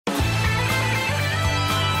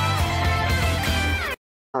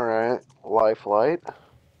Alright, life light.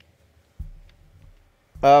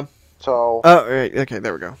 Um. So, Oh, right. Okay,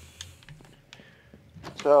 there we go.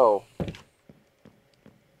 so,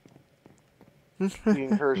 the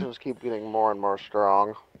incursions keep getting more and more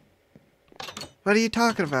strong. What are you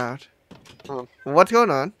talking about? Hmm. What's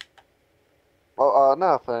going on? Oh,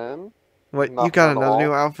 nothing. What, you Nothing got at another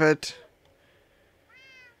new all. outfit?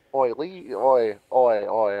 Oi, oi, oi,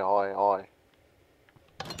 oi, oi, oi.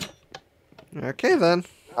 Okay, then.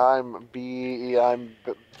 I'm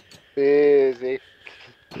busy.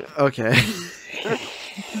 Okay.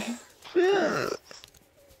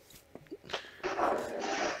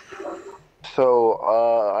 So,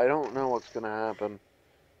 I don't know what's gonna happen,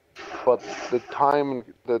 but the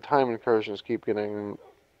time incursions keep getting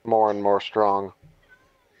more and more strong.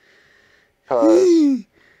 Cause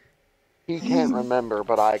he can't remember,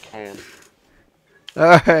 but I can.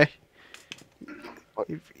 Alright. But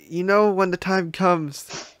You know when the time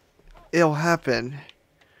comes, it'll happen.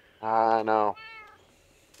 I know.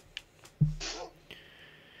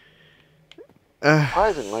 Uh,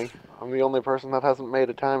 Surprisingly, I'm the only person that hasn't made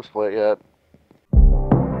a time split yet.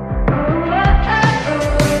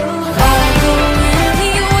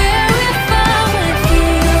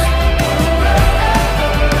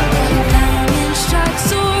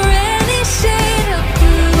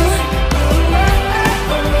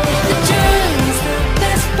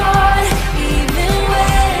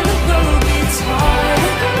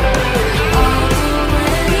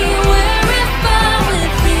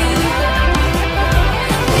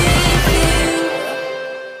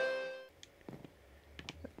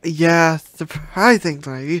 yeah,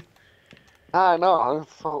 surprisingly. I know.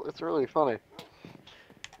 It's really funny.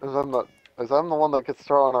 As I'm the as I'm the one that gets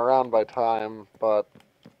thrown around by time, but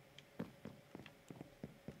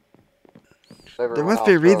There everyone must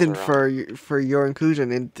be else a goes reason around. for your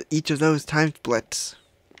inclusion in each of those time splits.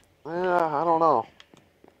 Yeah, I don't know.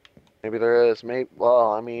 Maybe there is. Maybe.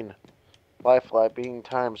 Well, I mean, Lifeline being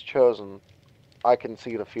times chosen, I can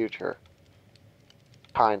see the future.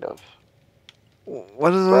 Kind of.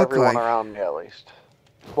 What does it For look everyone like? around me, at least.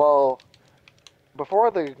 Well,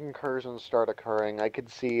 before the incursions start occurring, I could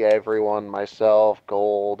see everyone, myself,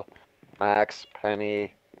 Gold, Max,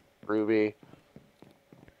 Penny, Ruby.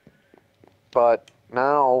 But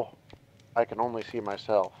now, I can only see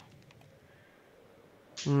myself.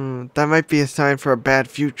 That might be a sign for a bad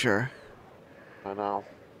future. I know.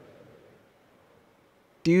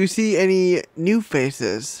 Do you see any new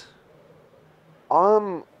faces?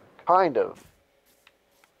 Um, kind of.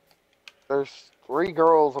 There's three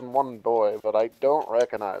girls and one boy, but I don't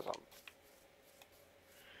recognize them.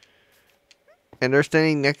 And they're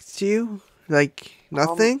standing next to you? Like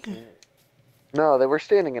Um, nothing? no, they were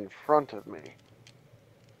standing in front of me.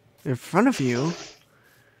 In front of you?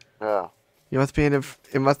 Yeah. You must be in a.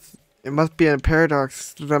 It must be in a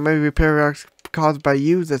paradox. That might be a paradox caused by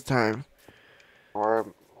you this time.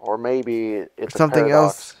 Or maybe it's a Something paradox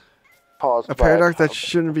else. A caused by a paradox that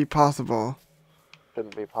shouldn't be possible.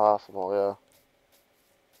 shouldn't be possible, yeah.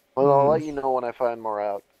 Well, I'll Hmm. let you know when I find more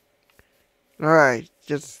out. Alright.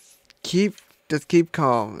 Just keep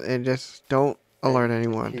calm and just don't And alert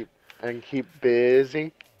anyone. keep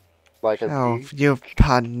busy like a Oh, bee. your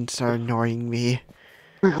puns are annoying me.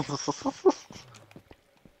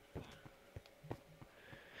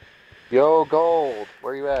 Yo, Gold,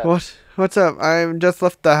 where you at? What's up? I just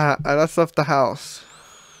left the house.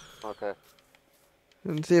 Okay.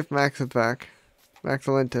 And see if Max is back.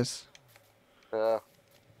 Maxilentis. Yeah.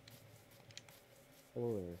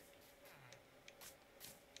 Or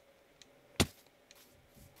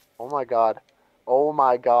Oh my god. Oh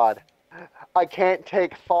my god. I can't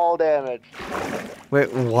take fall damage.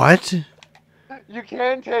 Wait, what? You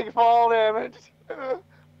can take fall damage.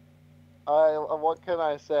 What can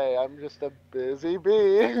I say? I'm just a busy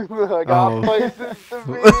bee. I got Oh. places to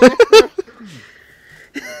be.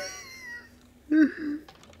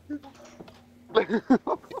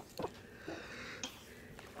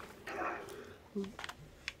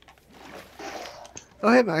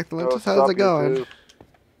 Oh, hey, Yo, Maxilentis. How's it sup, you going? two?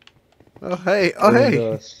 Oh, hey. Oh, during hey.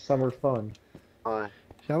 the summer fun. Hi.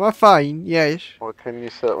 I'm fine. Yes. What can you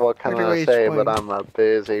say? What can How do I I say? But explain? I'm a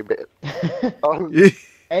busy bit. Oh,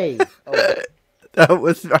 Hey, oh, That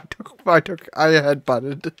was I had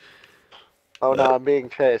butted. oh no, I'm being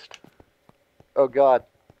chased. Oh god.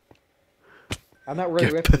 I'm not wearing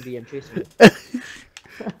Get rift to be. I'm chasing you.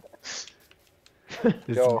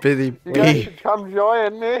 this Yo, busy you guys bee. Wait, should come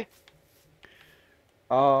join me.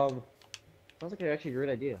 sounds like actually a great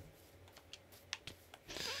idea.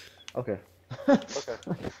 Okay. Okay.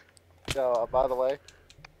 Yo, by the way,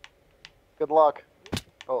 good luck.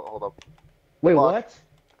 Oh, hold up. Good Wait, luck. what?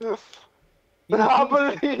 You I piece of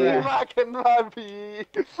believe crap. I can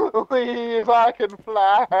believe I can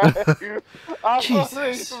fly. I believe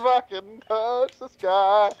Jesus. I can touch the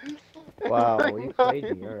sky. Wow, you crazy.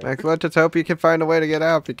 Alright. Max, let's just hope you can find a way to get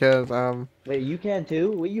out because, Wait, you can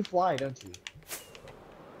too? Wait, you fly, don't you?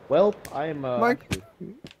 Well, I'm Mike,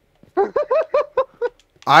 screwed.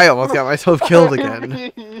 I almost got myself killed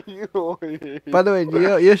again. By the way,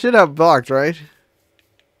 you should have blocks, right?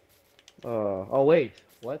 Oh wait,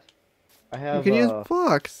 what? I You have, can use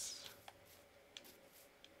blocks.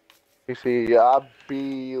 You see, I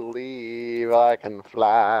believe I can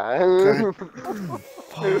fly. God.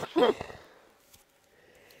 Fuck.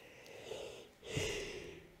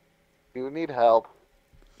 You need help.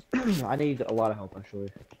 I need a lot of help,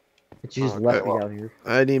 actually. But you just Okay, left me well. out here.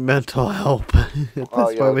 I need mental help at Oh,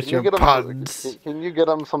 this yeah. point with Can you your get him? puns. Can you get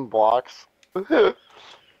him some blocks?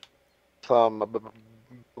 Some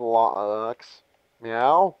blocks.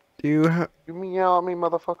 Meow. Do you have... You meow at me,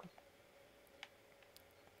 motherfucker.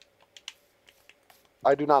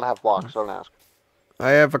 I do not have blocks. Don't ask.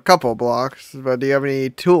 I have a couple blocks, but do you have any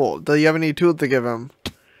tools? Do you have any tools to give him?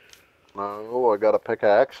 No, I got a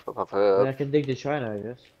pickaxe, but that's I mean, I it. can dig to China, I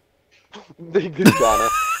guess. Dig to China.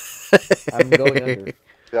 I'm going under.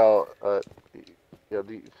 Yo, yo,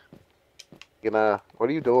 what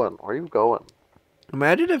are you doing? Where are you going?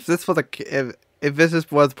 Imagine if this was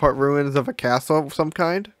if was part ruins of a castle of some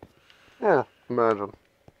kind. Yeah, imagine.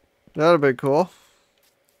 That would be cool.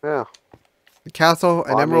 Yeah. A castle,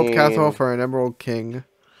 an I emerald castle mean- for an emerald king.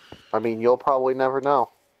 I mean, you'll probably never know.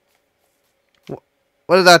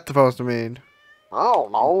 What is that supposed to mean? I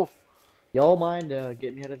don't know. Y'all mind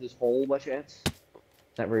getting me out of this hole by chance?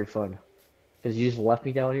 Not very fun. Because you just left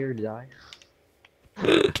me down here to die.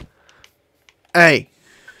 Hey,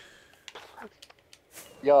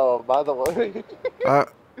 Yo, by the way, I'm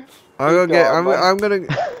Keep going,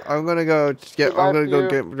 I'm gonna go get. He I'm gonna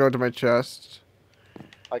left you. go to my chest.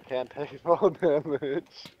 I can't take full damage.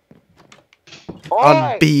 Oi!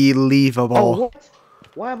 Unbelievable. Oh, what?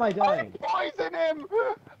 Why am I dying? Poison him!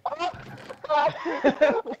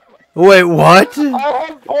 Wait, what? I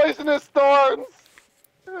have poisonous thorns!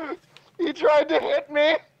 He tried to hit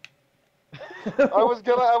me! I was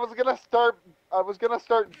gonna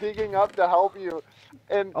start digging up to help you,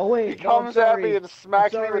 and Oh, wait, he no, I'm comes at me sorry. and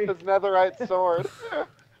smacks me sorry. with his netherite sword.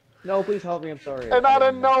 No, please help me, I'm sorry. And out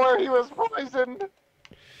of nowhere he was poisoned!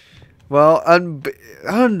 Well, unbelievable.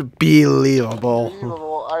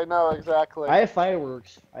 Unbelievable, I know exactly. I have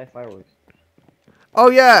fireworks. Oh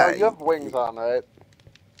yeah. You have wings on, right?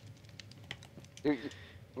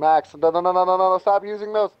 Max, no, stop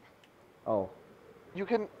using those. Oh. You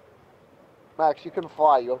can... Max, you can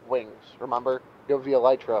fly, you have wings, remember? You have the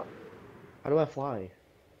elytra. How do I fly?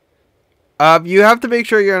 You have to make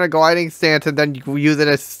sure you're in a gliding stance, and then you use it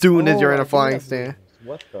as soon as you're in I a do flying have stance. wings.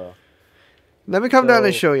 What the? Let me come down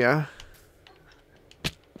and So- show you.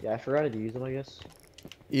 Yeah, I forgot to use them, I guess.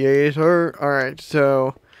 Yes, sir. Alright,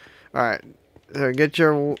 so... Alright. So get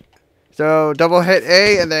your... So, double hit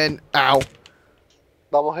A, and then... Ow.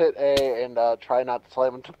 Double hit A and try not to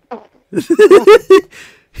slam into...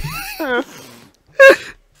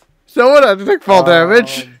 Someone had to take fall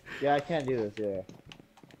damage. Yeah, I can't do this, yeah.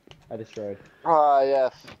 I just tried. Ah,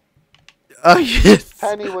 yes. Oh, yes.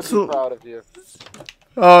 Penny would be proud of you.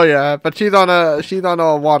 Oh, yeah, but she's on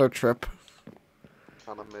a water trip.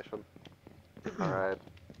 On a mission. Alright.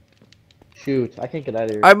 Shoot, I can't get out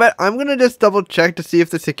of here. I'm gonna just double check to see if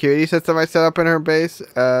the security system I set up in her base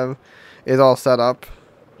is all set up.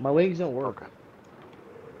 My wings don't work.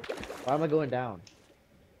 Why am I going down?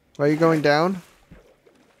 Why are you going down?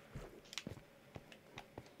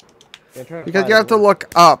 Yeah, I'm trying Because fly you have to work.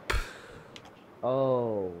 look up.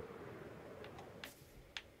 Oh.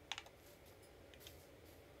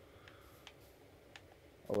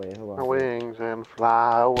 Oh wait, hold Your on. wings and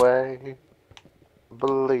fly away.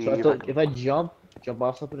 Believe So it. if I jump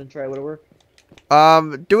off something and try, would it work?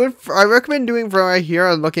 Do it. I recommend doing from right here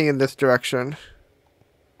and looking in this direction.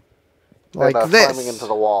 Like And, this. climbing into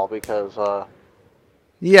the wall because,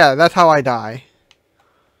 Yeah, that's how I die.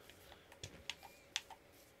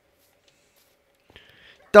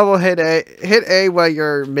 Double hit A. Hit A while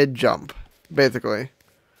you're mid jump, basically.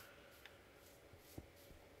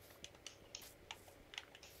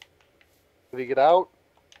 did he get out?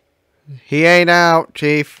 He ain't out,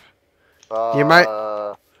 Chief. You might-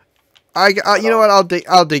 you know what?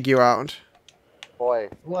 I'll dig you out. Boy.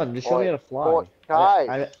 Come on, just show me how to fly. Boy,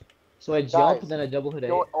 guys. So I jump Guys. and then I double hit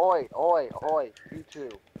A. Oi, you two.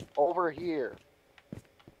 Over here.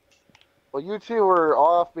 Well, you two were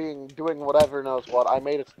off doing whatever knows what. I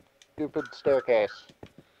made a stupid staircase.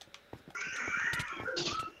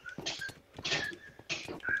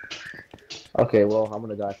 Okay, well, I'm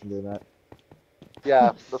gonna die from doing that.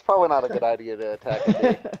 Yeah, that's probably not a good idea to attack a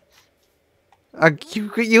bee.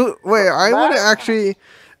 Wait, I want to Matt,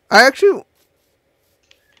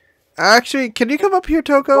 actually, can you come up here, the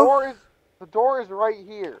Toko? door is the door is right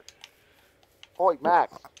here. Boy,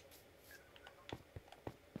 Max,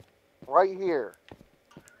 right here.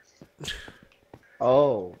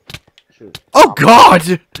 Oh, shoot. Oh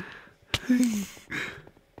God!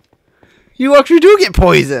 You actually do get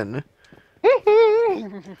poison.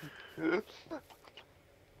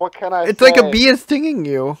 What can I It's say? like a bee is stinging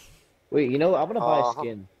you. Wait, you know, I'm gonna buy a Uh,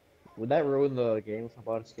 skin. Would that ruin the game if I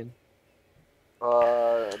bought a skin?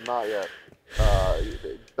 not yet.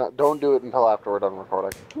 Don't do it until after we're done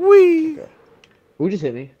recording. Wee. Okay. Who just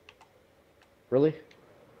hit me? Really?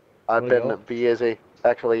 I've Wanna been go? busy.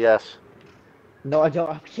 Actually, yes. No, I don't.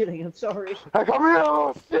 I'm kidding. I'm sorry. I come here,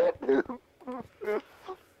 oh shit!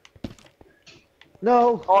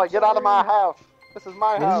 No. Oh, I'm get out of my sorry. house. This is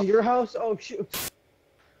my Wait, this house. is your house? Oh shoot.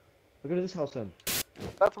 Look at this house then.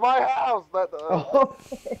 That's my house. Oh.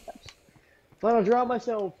 Fine, I'll drown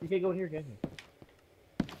myself. You can't go in here, can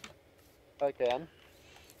you? I can.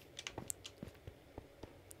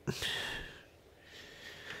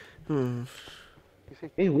 Hmm. You see?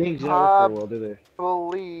 These wings do not work very well, do they?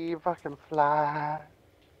 Believe I can fly.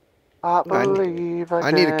 I believe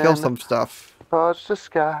I need to kill can some stuff. touch the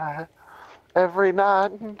sky every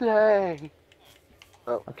night and day.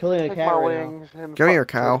 Oh, I'm killing a take cat my right now. wings and Give me your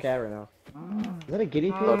Killing a cow. cat right now. Is that a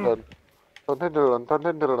guinea pig? Dun, dun. Dun, dun, dun, dun,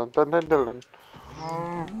 dun, dun, dun, dun, dun.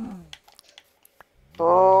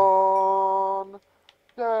 Dun,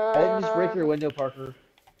 I didn't just break your dun. window, Parker.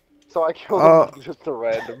 So I killed him Oh, with just a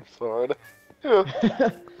random sword.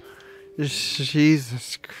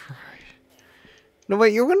 Jesus Christ. No,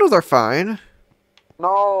 wait, your windows are fine.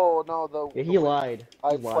 No, Yeah, he lied.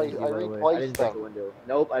 I He's lying to you, by the way. I replaced didn't break a them. window.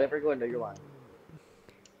 Nope, I didn't break a window. You're lying.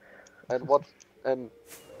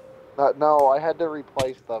 No, I had to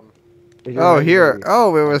replace them. Oh, here.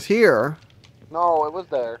 Oh, it was here. No, it was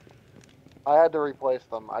there. I had to replace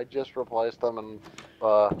them. I just replaced them and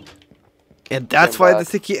And that's came why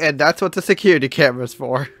back. and that's what the security camera's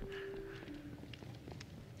for.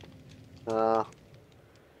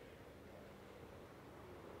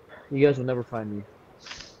 You guys will never find me.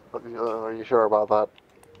 Are you sure about that?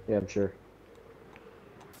 Yeah, I'm sure.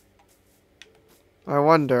 I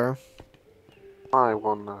wonder. I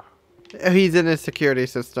wonder. He's in his security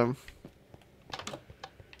system.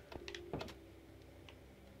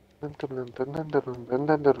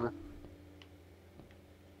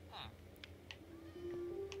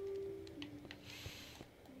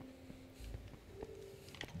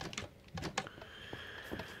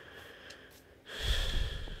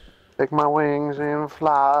 Take my wings and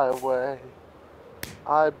fly away.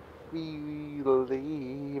 I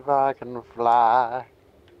believe I can fly.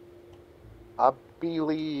 I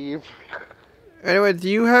believe. Anyway, do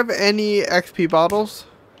you have any XP bottles?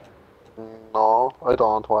 No, I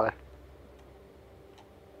don't. Why?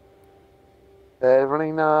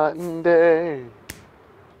 Every night and day.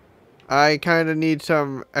 I kind of need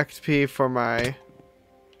some XP for my...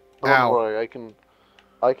 Don't Ow. worry,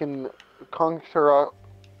 I can conjure up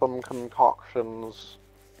some concoctions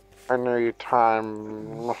any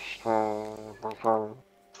time.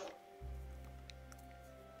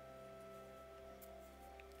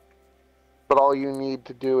 But all you need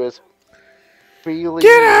to do is believe.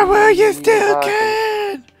 Get out while you still I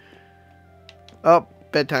can! Oh,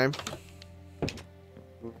 bedtime.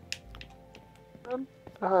 Dun,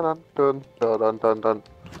 dun, dun, dun, dun, dun.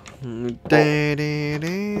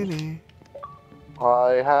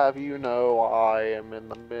 I have you know I am in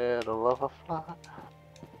the middle of a flight.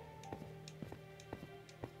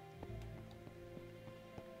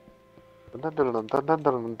 Dun, dun, dun, dun, dun,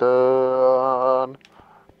 dun, dun,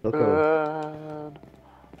 dun,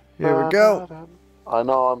 Here we go. dun. I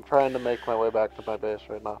know, I'm trying to make my way back to my base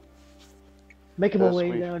right now. Making my Yes,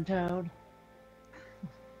 way we- downtown.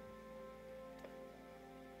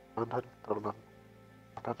 Dun, dun, dun, dun,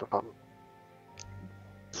 dun, dun, dun.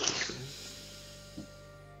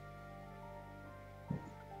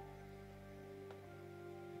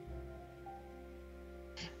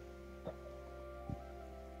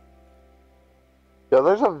 Yeah,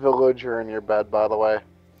 there's a villager in your bed, by the way.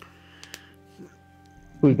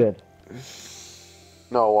 Who's dead?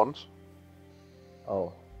 No one's.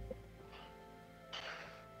 Oh.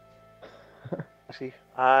 See,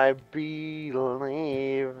 I believe I'm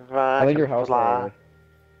in your can house, by fly. the way.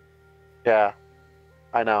 Yeah,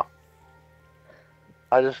 I know.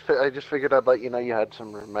 I just figured I'd let you know you had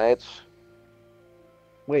some roommates.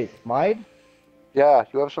 Wait, mine? Yeah,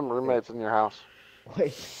 you have some roommates in your house.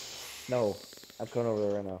 Wait. No, I'm coming over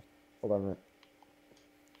there right now. Hold on a minute.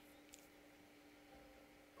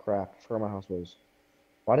 Crap, I forgot my house was.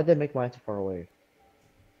 Why did they make mine so far away?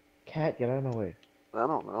 Cat, get out of my way. I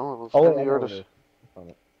don't know. It was Oh, kind wait, of I'm your over here. I found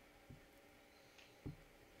it.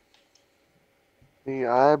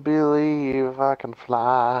 I believe I can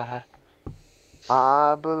fly.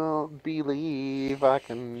 I believe I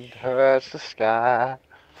can touch the sky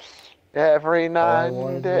every All I night and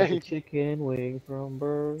wanted was a day. chicken wing from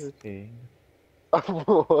Burger King.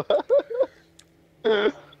 What?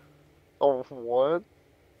 Oh, what?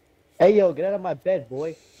 Hey, yo, get out of my bed,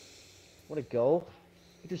 boy. Wanna go?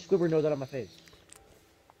 Get your squibber nose out of my face.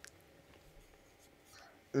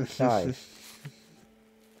 Die.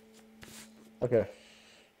 Okay.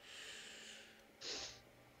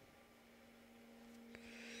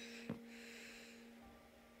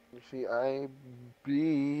 You see, I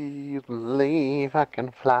believe I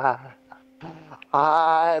can fly.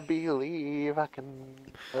 I believe I can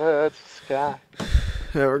touch the sky.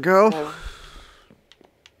 There we go.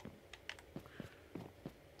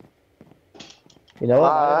 You know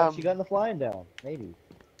what? Might have I'm actually gotten the flying down. Maybe.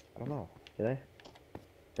 I don't know. Did I?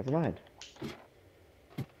 Never mind.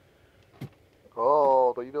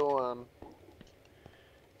 Gold. What are you doing?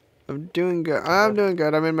 I'm doing good. I'm doing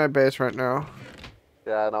good. I'm in my base right now.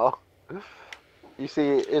 Yeah, I know. You see,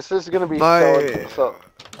 it's just gonna be My so.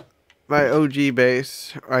 my OG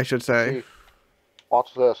base, I should say. See,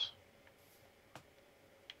 watch this.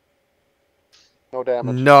 No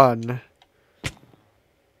damage. None.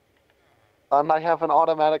 I might have an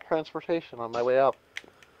automatic transportation on my way up.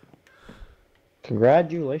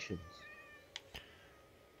 Congratulations.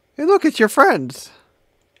 Hey, look, it's your friends.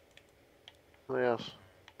 Yes.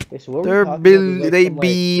 Okay, so what were you talking about? There's like They some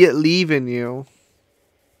like. believe in you.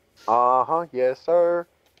 Uh-huh. Yes, sir.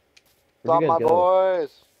 Where'd Stop you guys my go?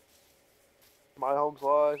 boys. My home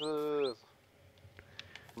slices.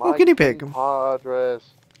 Oh, My guinea pig. compadres.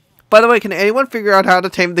 By the way, can anyone figure out how to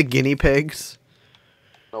tame the guinea pigs?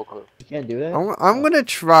 No clue. You can't do that? I'm gonna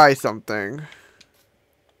try something.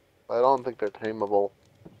 I don't think they're tameable.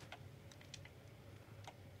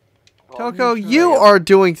 Toko, you are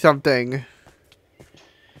doing something.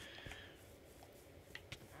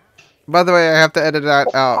 By the way, I have to edit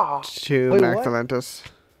that out to Wait, what? Maxilentis.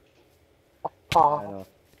 I know.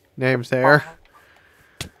 Name's there.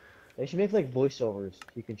 They should make like voiceovers. So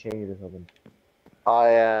you can change it or something. I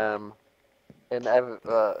am in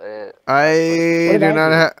I What did do I not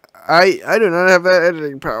do? have. I do not have that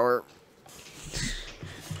editing power.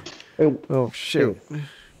 Wait, Oh shoot! dude.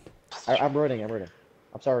 I'm running.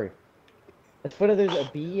 I'm sorry. It's funny. There's a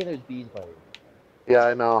bee and there's bees by you. Yeah,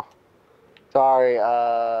 I know. Sorry,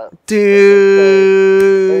 Do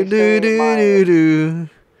they do say do do.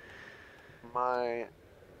 my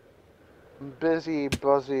busy,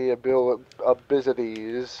 buzzy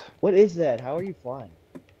abilities. What is that? How are you flying?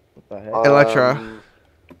 What the heck? Electra.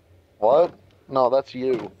 What? No, that's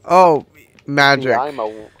you. Oh, See, magic. I'm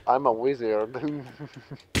a wizard.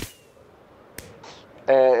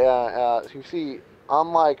 You see,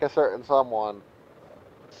 unlike a certain someone,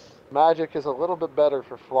 magic is a little bit better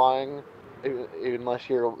for flying, unless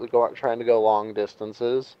you're trying to go long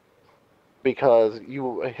distances, because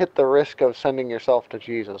you hit the risk of sending yourself to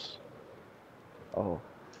Jesus. Oh.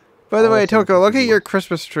 By the way, Send Toko, it look to at you. your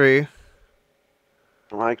Christmas tree.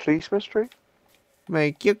 My Christmas tree?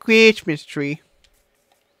 Make your Christmas tree.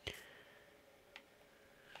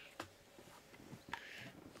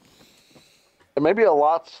 It may be a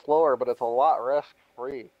lot slower, but it's a lot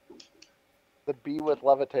risk-free. The bee with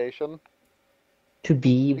levitation. To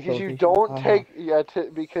be Because you don't take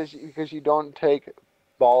because you don't take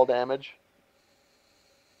ball damage.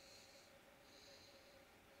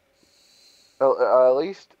 At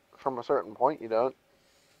least from a certain point, you don't.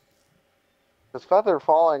 Because feather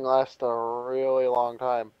falling lasts a really long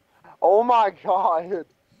time. Oh my god!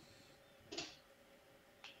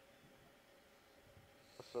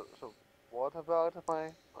 So what about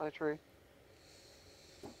my tree?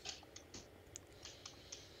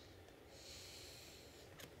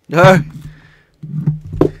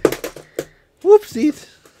 Whoopsies.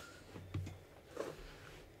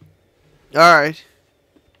 Alright.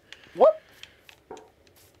 What?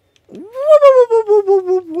 Whoop, whoop, whoop, whoop, whoop,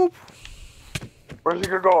 whoop, whoop. Where's he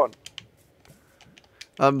going?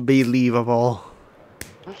 Unbelievable.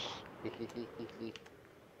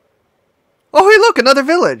 Oh, hey, look, another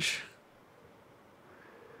village.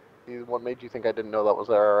 What made you think I didn't know that was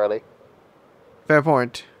there already? Fair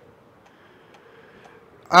point.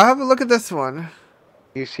 I'll have a look at this one.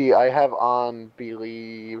 You see, I have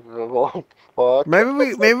unbelievable. What?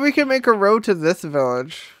 Maybe we can make a road to this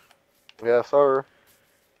village. Yes, sir.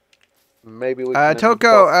 Maybe we can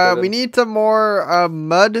Toko, we need some more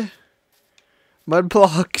mud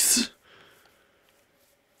blocks.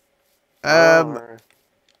 And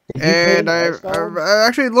I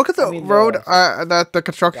actually look at the road that the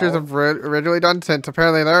constructors have originally done, since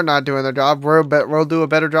apparently they're not doing their job. We'll do a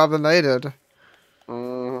better job than they did.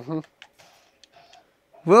 Mm-hmm.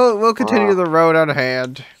 We'll continue the road at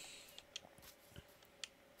hand.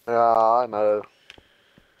 Yeah, I know.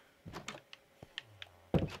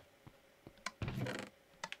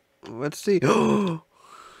 Let's see.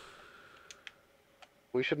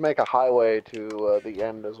 We should make a highway to the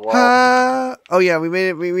end as well. Oh yeah, we made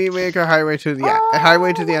it. We make a highway to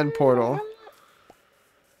the end portal.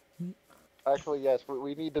 Actually, yes,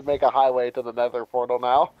 we need to make a highway to the Nether portal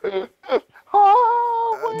now. The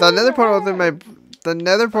Nether portal is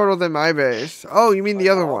in my base. Oh, you mean the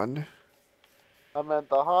other one? I meant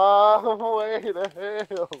the highway to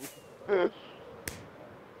hell.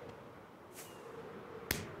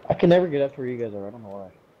 I can never get up to where you guys are. I don't know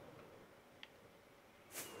why.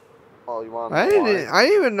 Oh, you want? I didn't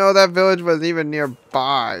even know that village was even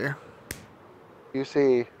nearby. You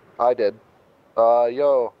see, I did.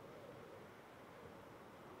 Yo.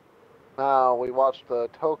 Now we watched the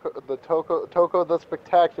Toko the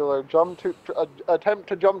Spectacular attempt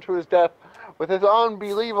to jump to his death with his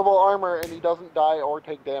unbelievable armor, and he doesn't die or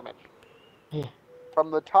take damage. Yeah.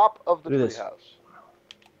 From the top of the treehouse.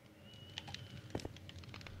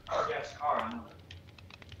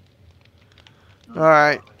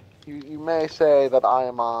 Alright. You may say that I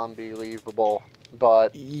am unbelievable,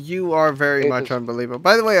 but... You are very much unbelievable.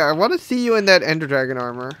 By the way, I want to see you in that Ender Dragon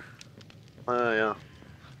armor. Yeah.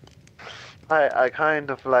 I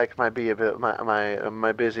kind of like my busy abilities.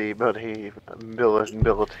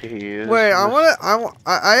 Wait,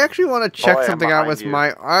 I actually want to check something out with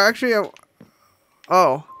my... I actually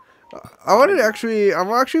wanted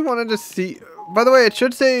to see... By the way, it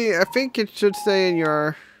should say... I think it should say in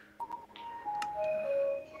your...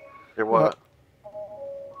 Your what? I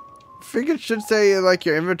think it should say, like,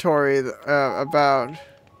 your inventory, about...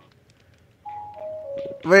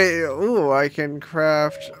 Wait, ooh, I can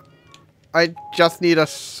craft... I just need a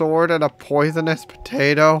sword and a poisonous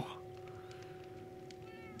potato.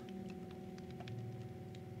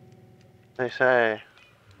 They say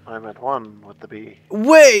I'm at one with the bee.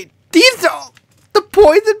 Wait, these are the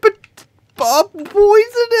poison, but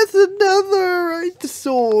poisonous another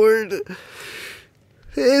sword.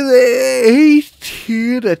 And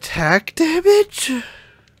 18 attack damage.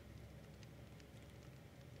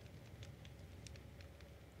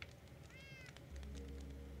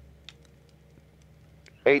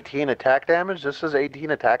 $18 attack damage? This is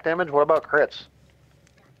 18 attack damage? What about crits?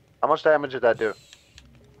 How much damage did that do?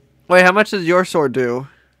 Wait, how much does your sword do?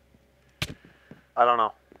 I don't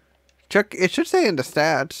know. Check. It should say in the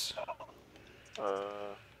stats.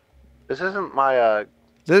 This isn't my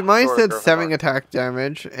Mine said 7 attack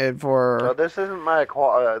damage, and for. No, this isn't my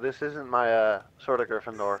Sword of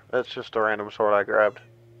Gryffindor. It's just a random sword I grabbed.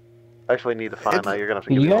 I actually need to find that. You're gonna have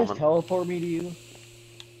to give me a moment. Can you guys teleport me to you?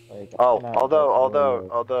 Like,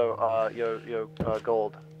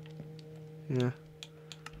 Gold. Yeah.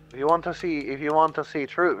 If you want to see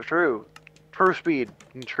true speed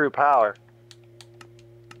and true power,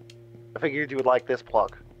 I figured you would like this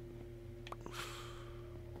plug.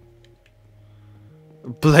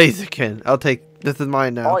 Blaziken. I'll take. This is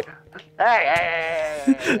mine now. Oh,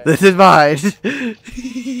 hey. This is mine.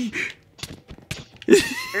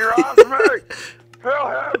 You're on to me. Kill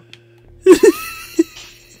him.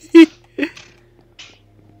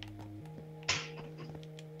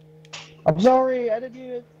 I'm sorry, I didn't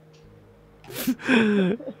mean it.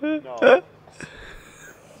 No.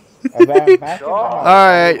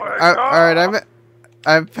 Alright,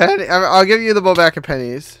 I'm penny. I'll give you the bow back at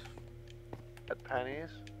pennies. At pennies?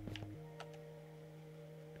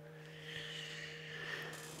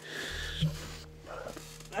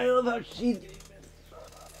 I love how she's getting missed.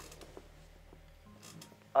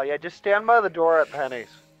 Oh yeah, just stand by the door at pennies.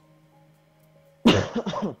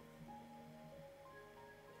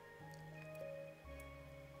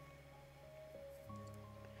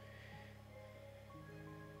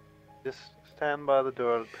 Just stand by the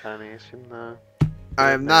door at pennies, you know. I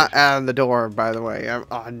am not at the door, by the way. I'm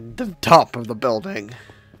on the top of the building.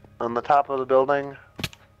 On the top of the building?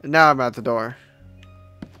 And now I'm at the door.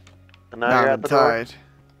 And now you're at the door?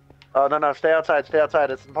 Oh, no, stay outside,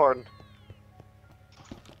 it's important.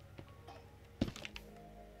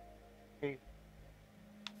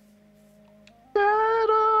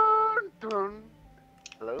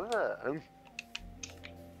 Hello there.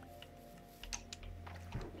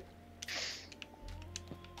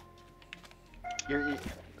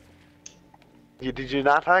 Did you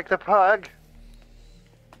not like the pug?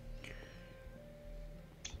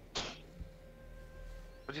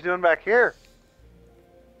 What you doing back here?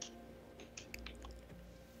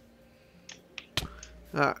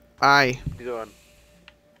 I. What you doing?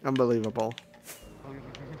 Unbelievable.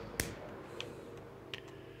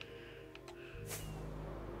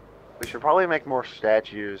 We should probably make more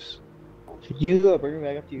statues. Should you bring me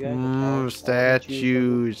back up to you guys?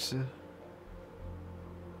 Statues.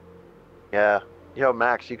 Yeah. Yo,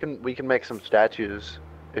 Max, we can make some statues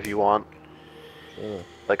if you want. Sure.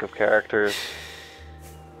 Like of characters.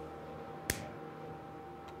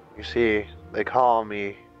 You see, they call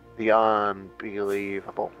me the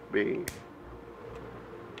unbelievable bee.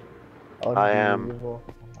 I am.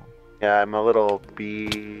 Yeah, I'm a little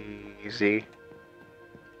busy.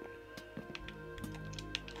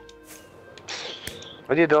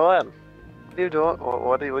 What are you doing? What are you doing?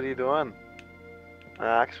 What are you doing?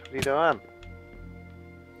 Max, what are you doing?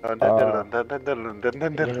 You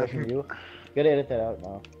gotta edit that out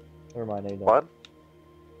now. Never mind, I know. What?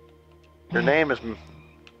 Your name is.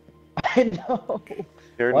 I know.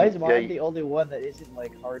 Why is mine the only one that isn't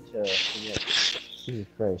like hard to forget? Jesus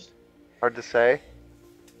Christ. Hard to say?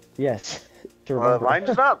 Yes. To remember.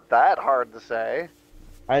 Mine's not that hard to say.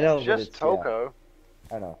 I know. It's just Toko.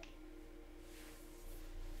 Yeah. I know.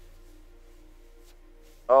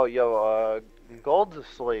 Oh, yo, Gold's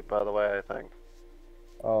asleep, by the way, I think.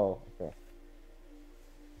 Oh, okay.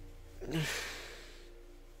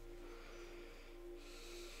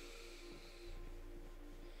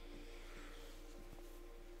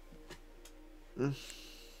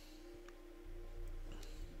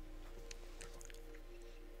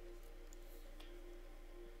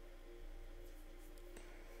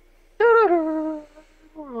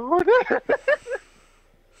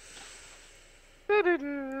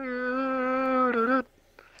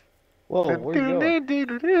 Whoa, where you going?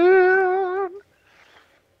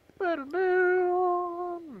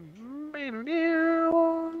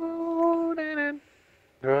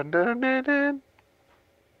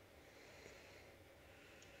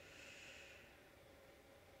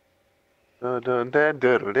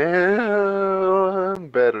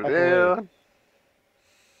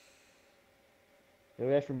 Go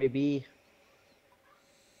after baby.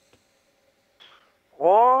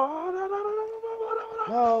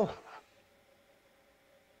 No.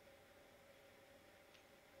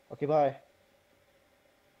 Okay, bye.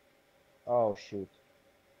 Oh shoot.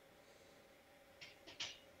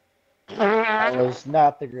 That was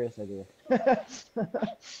not the greatest idea.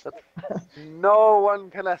 No one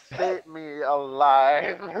can escape me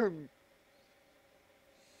alive.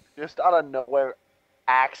 Just out of nowhere,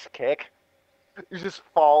 axe kick. You just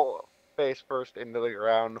fall face first into the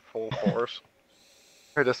ground full force.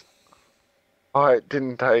 Or just, why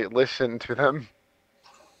didn't I listen to them?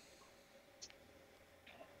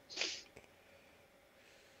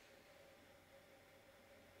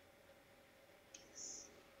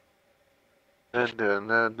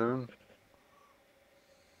 Dun.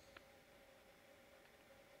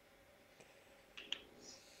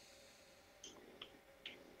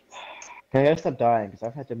 Okay, I gotta stop dying because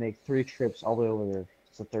I've had to make 3 trips all the way over there.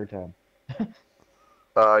 It's the 3rd time.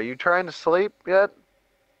 You trying to sleep yet?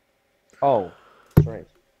 Oh, that's right.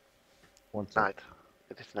 One sec. Night.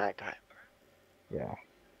 It is night time. Yeah.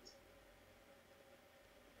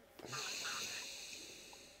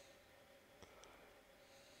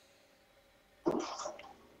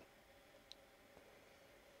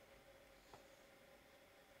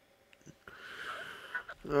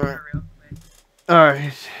 Alright.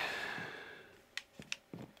 Alright.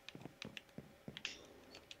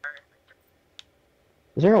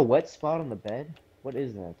 Is there a wet spot on the bed? What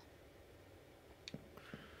is that?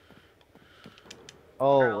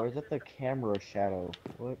 Oh, or is that the camera shadow?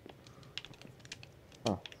 What?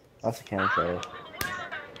 Oh, that's a camera shadow.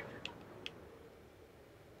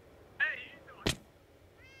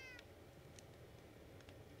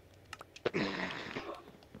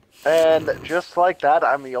 And just like that,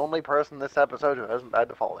 I'm the only person this episode who hasn't died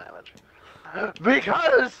to fall damage.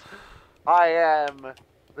 Because I am...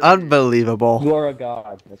 Unbelievable. You are a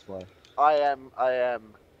god, that's why. I am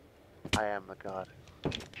the god.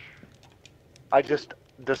 I just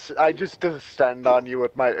descend on you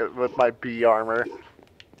with my bee armor.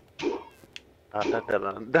 What?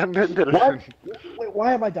 Wait,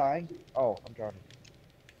 why am I dying? Oh, I'm drowning.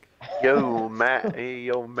 Yo,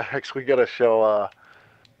 Max, we gotta show,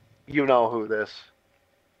 you know who this.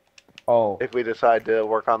 Oh. If we decide to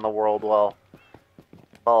work on the world well,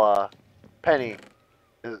 Penny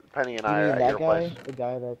and I are at your place. The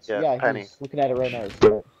guy that's... Yeah, Penny. He's looking at it right now.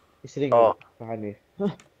 He's sitting Oh. behind me.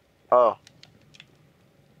 Oh.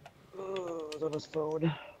 on his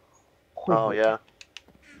phone. Oh yeah.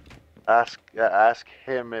 Ask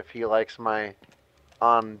him if he likes my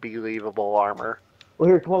unbelievable armor. Well,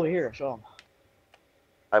 here, come over here. Show him.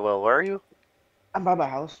 I will. Where are you? I'm by my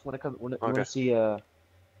house. When I come, you want to see? If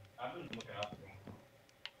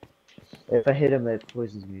I hit him, it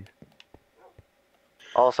poisons me.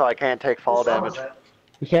 Also, I can't take fall damage.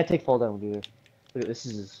 You can't take fall damage either. Look, this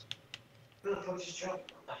is. Who the fuck just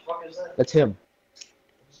jumped? What the fuck is that? That's him.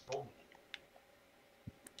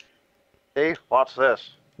 See? Watch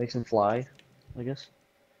this. Makes him fly, I guess.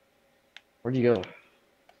 Where'd you go?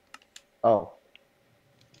 Oh.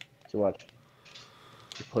 So watch.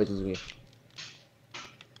 It poisons me.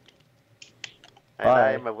 And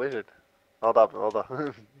I am a wizard. Hold up.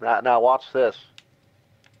 now watch this.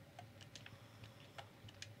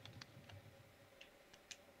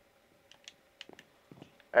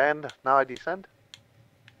 And now I descend.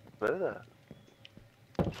 Ugh.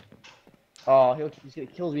 Oh, he's gonna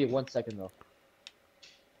kill me in 1 second though.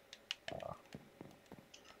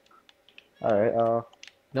 Alright,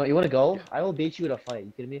 no, you wanna go? I will beat you in a fight,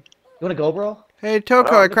 you kidding me? You wanna go, bro? Hey,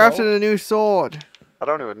 Toko, I crafted a new sword. I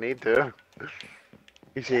don't even need to.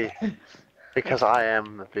 You see, because I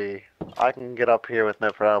am the bee, I can get up here with no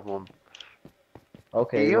problem.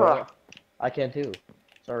 Okay, well, I can too.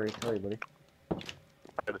 Sorry, buddy. I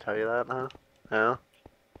gotta tell you that, huh? Yeah?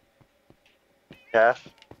 Yeah?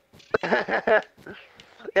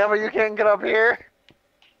 Yeah, but you can't get up here.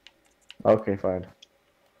 Okay, fine.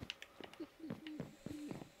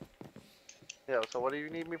 Yeah, so what do you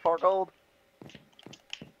need me for, Gold?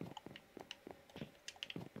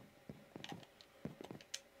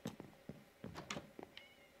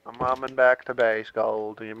 I'm coming back to base,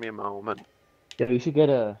 Gold. Give me a moment. Yeah, we should get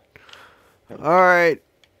a... Alright.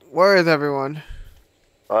 Where is everyone?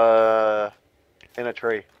 In a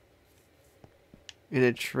tree. In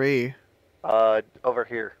a tree? Over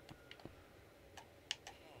here.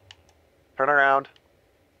 Turn around.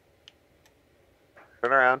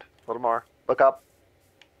 Turn around. A little more. Look up.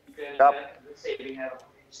 Look up.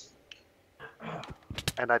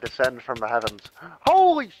 And I descend from the heavens.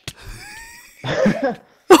 Holy!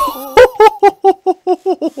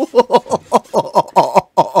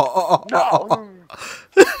 No!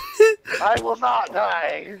 I will not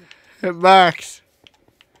die! Hey, Max.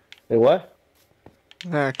 Hey, what?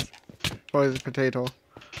 Max. Poison potato.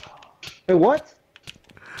 Hey, what?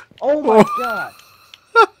 Oh my god!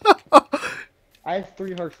 I have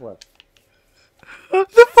 3 hearts left. The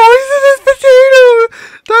poisonous potato!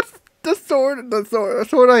 That's the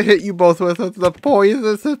sword I hit you both with. That's the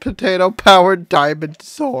poisonous potato powered diamond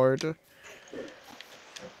sword.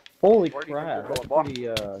 Holy crap, that's pretty,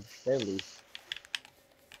 deadly.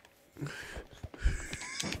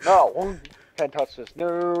 No! Can't touch this.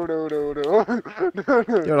 No. You're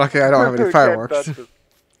lucky I don't have any fireworks.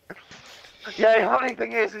 Yeah, the funny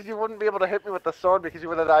thing is you wouldn't be able to hit me with the sword because you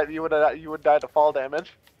would have died. You would die to fall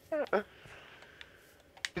damage. Because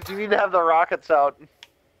you need to have the rockets out.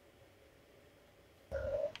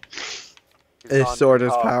 This sword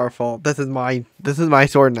is powerful. This is mine. This is my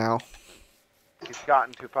sword now. He's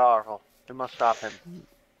gotten too powerful. We must stop him.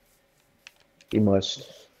 He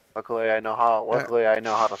must. Luckily, I know how. Luckily, I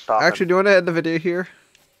know how to stop Actually, him. do you want to end the video here?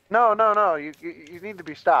 No. You need to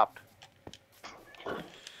be stopped.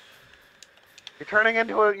 You're turning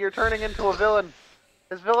into a villain.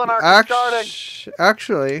 His villain arc is starting.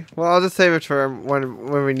 Actually, well, I'll just save it for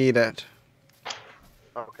when we need it.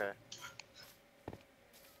 Okay.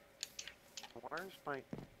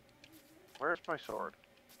 Where's my sword?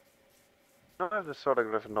 I don't have the sword of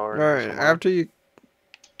Gryffindor. Alright, after you...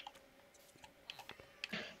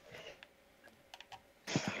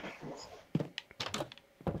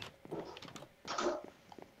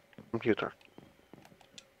 Computer.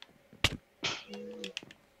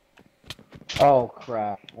 Oh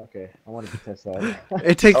crap. Okay, I wanted to test that.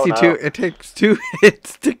 It takes It takes 2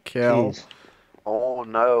 hits to kill. Jeez. Oh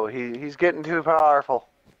no, he's getting too powerful.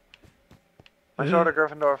 My sword of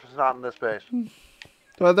Gryffindor is not in this base.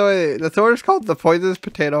 By the way, the sword is called the Poisonous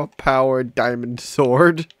Potato Powered Diamond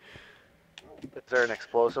Sword. Is there an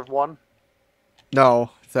explosive one?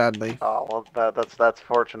 No, sadly. Oh well, that's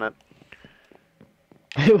fortunate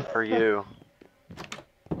for you.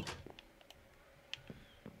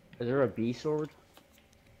 Is there a bee sword?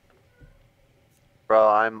 Bro,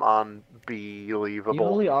 I'm unbelievable. You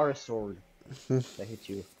only are a sword. That hit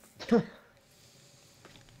you.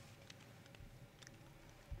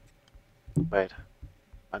 Wait,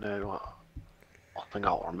 I think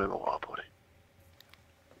I'll remember what I put it.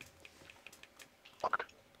 Fuck.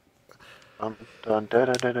 Dun dun dun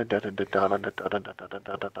dun dun dun dun dun dun dun dun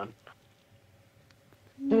dun dun dun.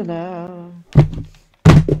 Da-da.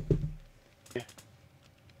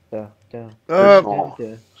 Da, da, It's da, not. da,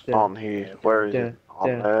 It's da, on here. Where is it? da, On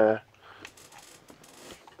da. there.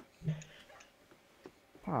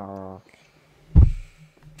 Ah.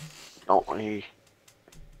 Not here.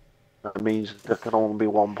 That means there can only be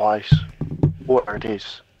one place. Where it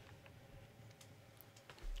is.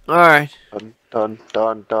 Alright. Dun dun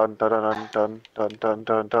dun dun dun dun dun dun dun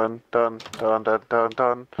dun dun dun dun dun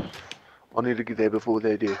dun. I need to get there before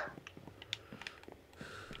they do.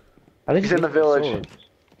 How did He's you in get the village. sword?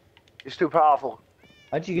 He's too powerful.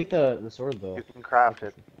 How'd you get the sword though? You can craft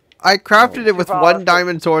it. I crafted it with Too one powerful.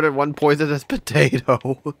 diamond sword and one poisonous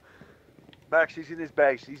potato. Max, he's in his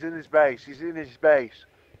base. He's in his base. He's in his base.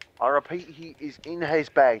 I repeat, he is in his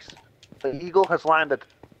base. The eagle has landed.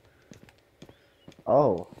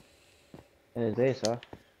 Oh. In his base, huh?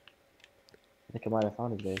 I think I might have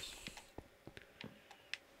found his base.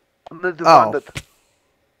 And then Oh. landed.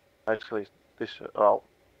 Actually, this. Oh.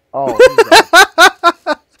 Oh, he's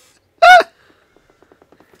dead.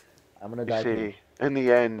 I'm gonna You die see, in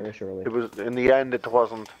the end, very shortly. it was. In the end, it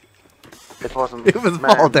wasn't. It wasn't. It was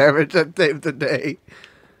man. fall damage that saved the day.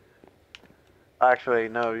 Actually,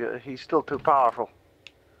 no. He's still too powerful.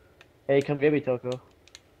 Hey, come get me, Toko.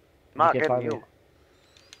 Not get getting five you. minutes?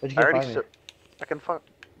 What'd I you get already. five minutes? I can fuck.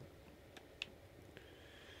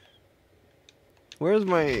 Where's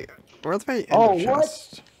my ender Oh, what?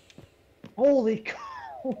 chest? Holy cow!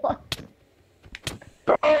 What?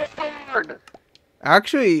 Burn!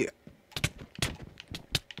 Actually,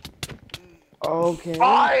 Okay.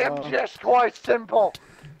 I am just quite simple.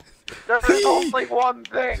 There is only one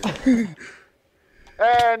thing.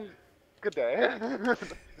 And good day.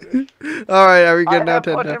 alright, are we I good now have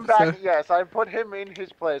to put end him back. episode? Yes, I put him in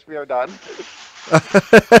his place. We are done.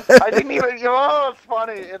 I didn't even. You know what's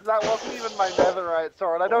funny? Is that wasn't even my netherite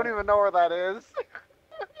sword. I don't even know where that is.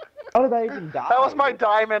 How did I even die? That was my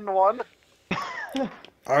diamond one.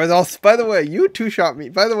 I was also, by the way, you two-shot me.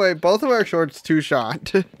 By the way, both of our shorts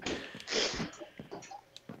two-shot.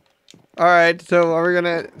 Alright, so are we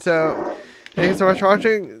gonna... So, thank you so much for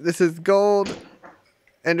watching. This is Gold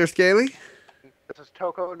Ender Scaly. This is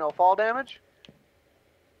Toko, no fall damage.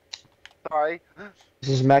 Sorry. This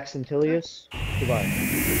is Max Antilius. Goodbye.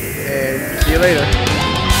 And see you later.